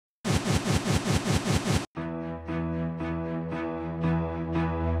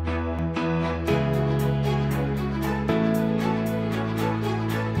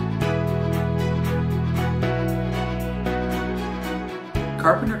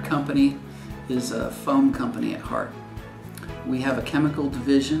company is a foam company at heart. We have a chemical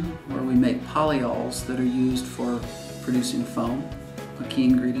division where we make polyols that are used for producing foam, a key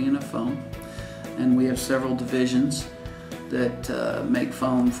ingredient of foam. And we have several divisions that make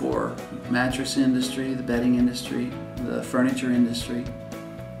foam for mattress industry, the bedding industry, the furniture industry,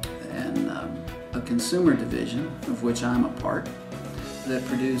 and a consumer division, of which I'm a part, that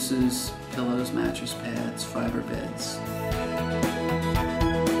produces pillows, mattress pads, fiber beds.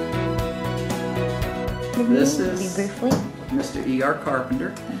 This is Mr. E.R.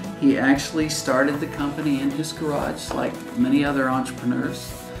 Carpenter. He actually started the company in his garage, like many other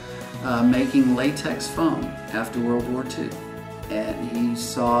entrepreneurs, making latex foam after World War II. And he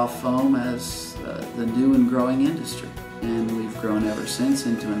saw foam as the new and growing industry. And we've grown ever since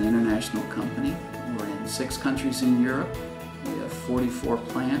into an international company. We're in 6 countries in Europe. We have 44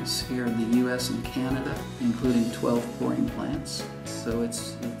 plants here in the US and Canada, including 12 pouring plants. So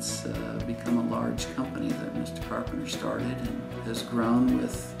it's become a large company that Mr. Carpenter started and has grown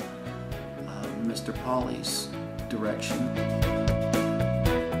with Mr. Pauly's direction.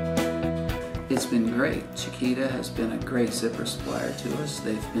 It's been great. Chiquita has been a great zipper supplier to us.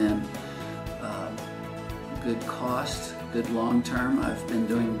 They've been good cost, good long term. I've been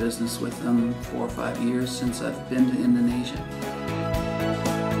doing business with them 4 or 5 years since I've been to Indonesia.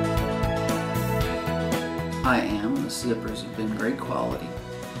 The zippers have been great quality.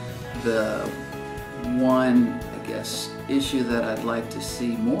 The one, I guess, issue that I'd like to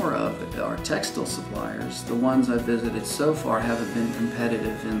see more of are textile suppliers. The ones I've visited so far haven't been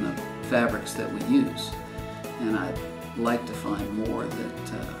competitive in the fabrics that we use. And I'd like to find more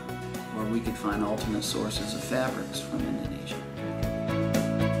that where we could find alternate sources of fabrics from Indonesia.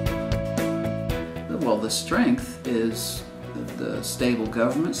 Well, the strength is the stable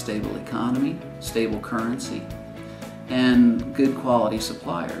government, stable economy, stable currency, and good quality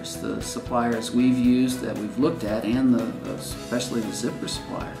suppliers. The suppliers we've used that we've looked at, and especially the zipper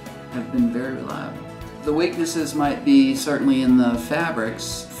supplier, have been very reliable. The weaknesses might be certainly in the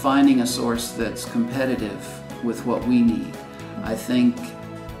fabrics, finding a source that's competitive with what we need. I think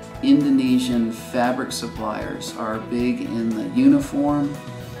Indonesian fabric suppliers are big in the uniform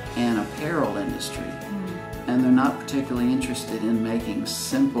and apparel industry, and they're not particularly interested in making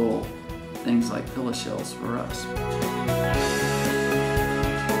simple things like pillow shells for us.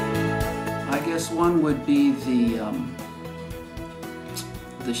 I guess one would be the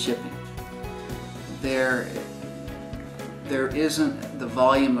shipping. There isn't the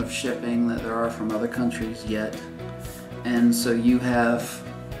volume of shipping that there are from other countries yet, and so you have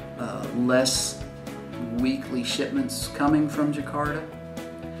less weekly shipments coming from Jakarta,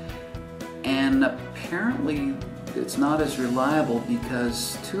 and apparently it's not as reliable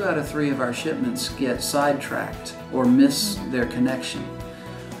because 2 out of 3 of our shipments get sidetracked or miss their connection.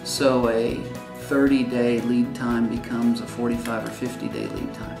 So a 30-day lead time becomes a 45 or 50-day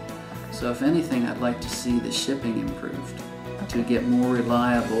lead time. So if anything, I'd like to see the shipping improved to get more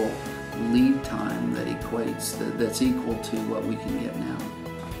reliable lead time that equates, that's equal to what we can get now.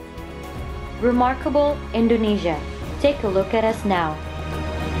 Remarkable Indonesia. Take a look at us now.